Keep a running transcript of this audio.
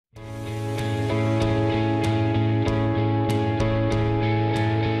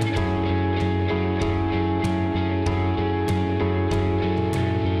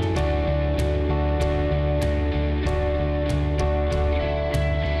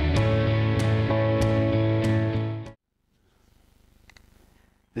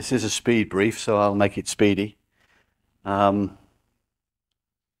This is a speed brief, so I'll make it speedy. Okay,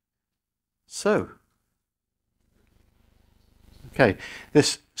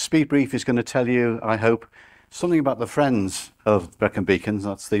 this speed brief is going to tell you, I hope, something about the Friends of Brecon Beacons.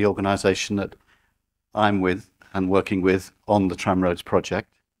 That's the organisation that I'm with and working with on the Tramroads project.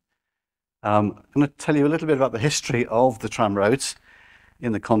 I'm going to tell you a little bit about the history of the Tramroads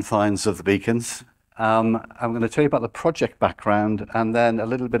in the confines of the beacons. I'm going to tell you about the project background and then a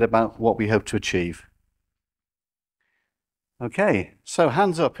little bit about what we hope to achieve. Okay, so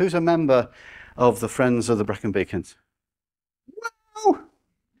hands up. Who's a member of the Friends of the Brecon Beacons? Wow!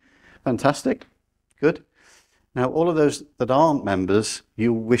 Fantastic. Good. Now, all of those that aren't members,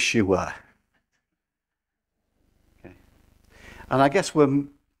 you wish you were. Okay. And I guess we're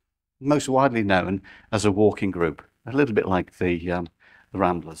most widely known as a walking group, a little bit like the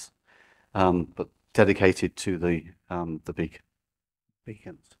Ramblers, but dedicated to the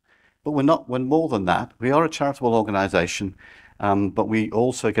beacons. But we're more than that. We are a charitable organisation, but we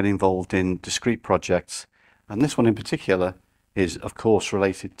also get involved in discrete projects, and this one in particular is, of course,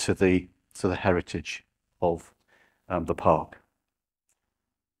 related to the heritage of the park.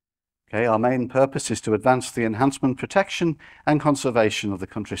 Okay, our main purpose is to advance the enhancement, protection, and conservation of the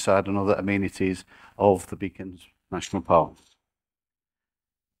countryside and other amenities of the Beacons National Park.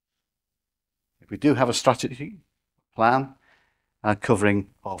 We do have a strategy plan covering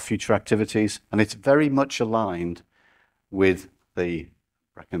our future activities, and it's very much aligned with the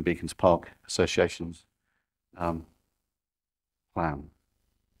Brecon Beacons Park Association's plan.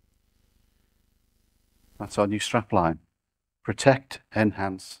 That's our new strapline: protect,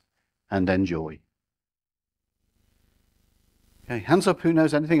 enhance, and enjoy. Okay, hands up who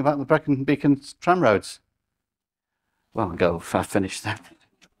knows anything about the Brecon Beacons Tramroads. Well, I've finished that.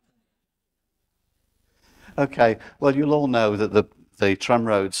 Okay, well, you'll all know that the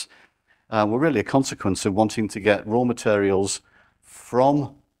Tramroads were really a consequence of wanting to get raw materials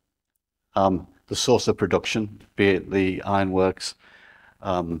from the source of production, be it the ironworks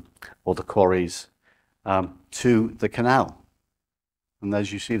or the quarries, to the canal. And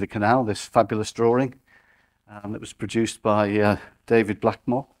as you see the canal, this fabulous drawing that was produced by David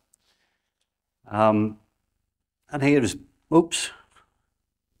Blackmore. And here is, oops.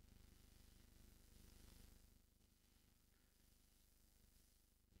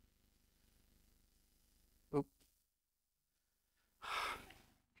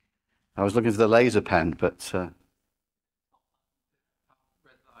 I was looking for the laser pen, but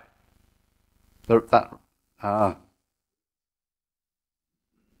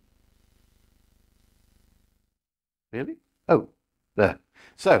really? Oh, there.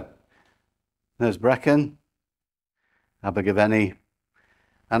 So there's Brecon, Abergavenny,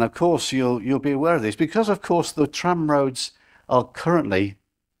 and of course you'll be aware of these because, of course, the tramroads are currently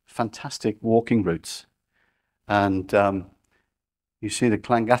fantastic walking routes, and you see the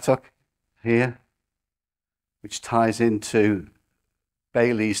Clwyd-Powys here, which ties into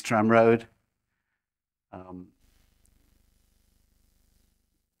Bailey's Tramroad,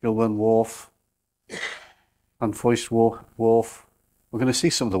 Gilburn Wharf, Llanfoist Wharf. We're going to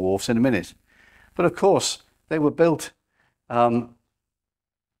see some of the wharfs in a minute. But of course, they were built on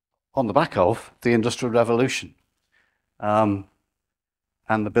the back of the Industrial Revolution and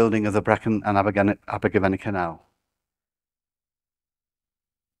the building of the Brecon and Abergavenny Canal.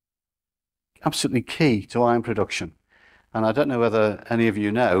 Absolutely key to iron production. And I don't know whether any of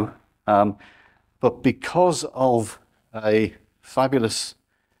you know, but because of a fabulous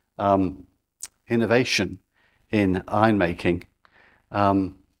innovation in iron making,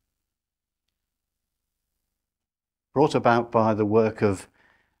 brought about by the work of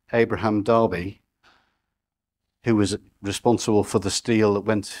Abraham Darby, who was responsible for the steel that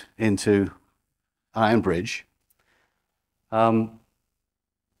went into Iron Bridge,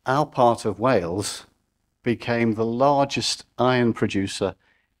 our part of Wales became the largest iron producer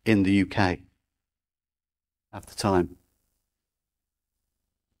in the UK at the time.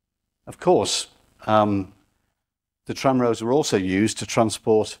 Of course, the tramroads were also used to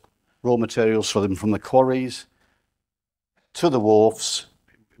transport raw materials for them from the quarries to the wharfs,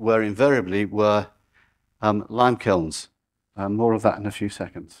 where invariably were lime kilns. More of that in a few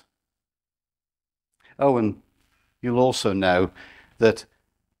seconds. Oh, and you'll also know that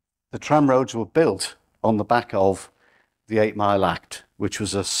the tramroads were built on the back of the 8 Mile Act, which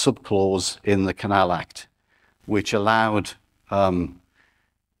was a subclause in the Canal Act, which allowed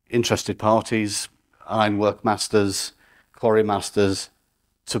interested parties, ironwork masters, quarry masters,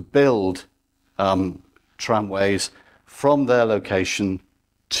 to build tramways from their location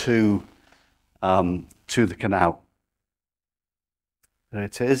to the canal. There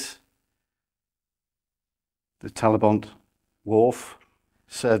it is. The Talabont Wharf,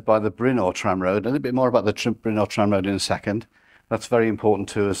 served by the Brycheiniog Tramroad. A little bit more about the Brycheiniog Tramroad in a second. That's very important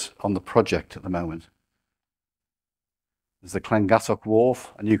to us on the project at the moment. There's the Clwyd-Powys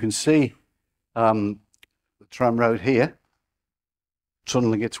Wharf, and you can see the tramroad here,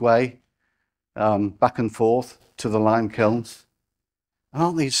 tunneling its way back and forth to the lime kilns.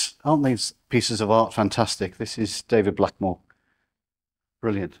 Aren't these pieces of art fantastic? This is David Blackmore.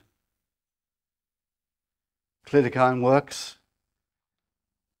 Brilliant. Clwyd-Powys Works.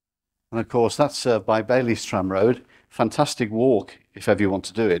 And of course, that's served by Bailey's Tramroad. Fantastic walk if ever you want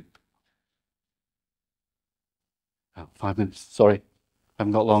to do it. Oh, 5 minutes, sorry, I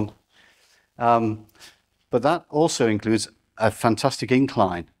haven't got long. But that also includes a fantastic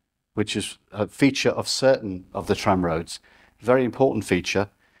incline, which is a feature of certain of the tramroads. Very important feature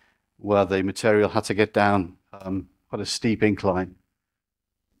where the material had to get down quite a steep incline.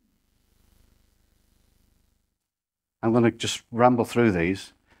 I'm going to just ramble through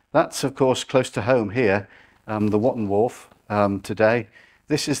these. That's, of course, close to home here, the Watton Wharf today.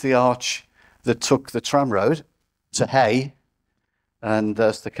 This is the arch that took the tramroad to Hay, and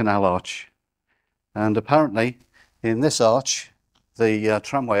there's the canal arch. And apparently, in this arch, the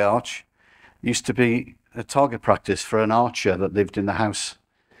tramway arch, used to be a target practice for an archer that lived in the house.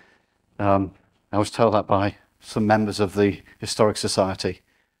 I was told that by some members of the Historic Society.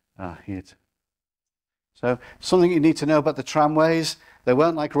 So something you need to know about the tramways: they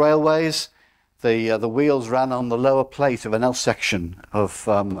weren't like railways. The wheels ran on the lower plate of an L section of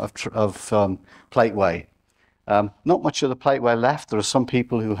plateway. Not much of the plateway left. There are some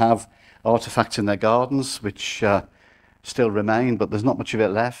people who have artefacts in their gardens which still remain, but there's not much of it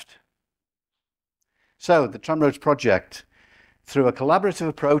left. So the Tramroads project, through a collaborative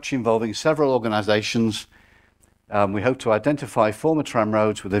approach involving several organisations, we hope to identify former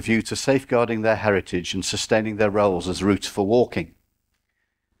tramroads with a view to safeguarding their heritage and sustaining their roles as routes for walking.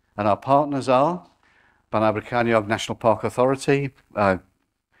 And our partners are Bannau Brycheiniog National Park Authority,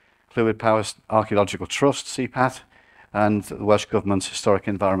 Clwyd-Powys Archaeological Trust, CPAT, and the Welsh Government's Historic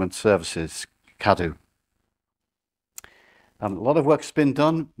Environment Services, Cadw. A lot of work's been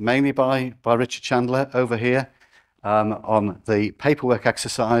done, mainly by Richard Chandler over here, on the paperwork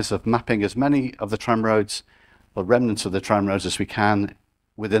exercise of mapping as many of the tramroads, or remnants of the tramroads, as we can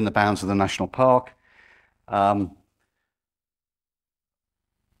within the bounds of the national park.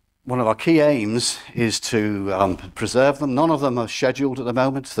 One of our key aims is to preserve them. None of them are scheduled at the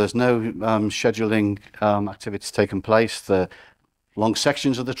moment. There's no scheduling activities taking place. The long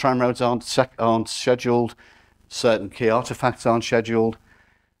sections of the tramroads aren't scheduled. Certain key artefacts aren't scheduled.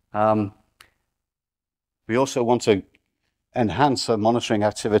 We also want to enhance a monitoring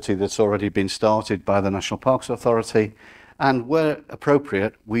activity that's already been started by the National Parks Authority, and where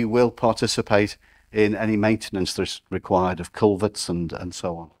appropriate, we will participate in any maintenance that's required of culverts and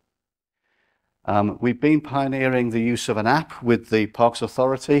so on. We've been pioneering the use of an app with the Parks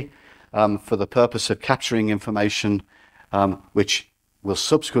Authority for the purpose of capturing information which will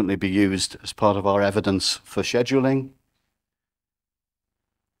subsequently be used as part of our evidence for scheduling.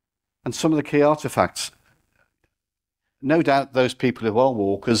 And some of the key artefacts. No doubt those people who are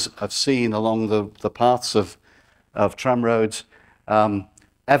walkers have seen along the paths of tramroads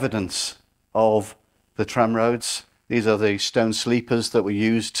evidence of the tramroads. These are the stone sleepers that were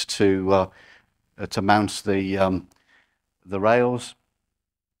used to mount the rails.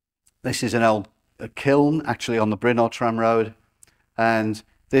 This is an old kiln, actually, on the Brycheiniog Tramroad, and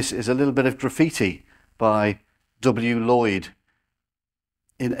this is a little bit of graffiti by W. Lloyd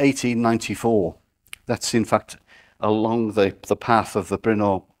in 1894. That's in fact along the path of the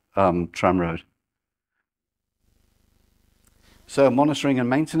Brycheiniog Tramroad. So monitoring and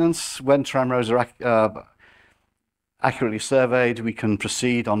maintenance. When tramroads are accurately surveyed, we can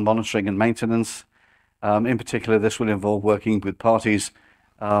proceed on monitoring and maintenance. In particular, this will involve working with parties,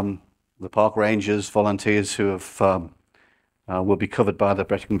 the park rangers, volunteers who have, will be covered by the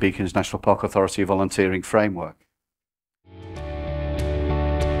Brecon Beacons National Park Authority volunteering framework.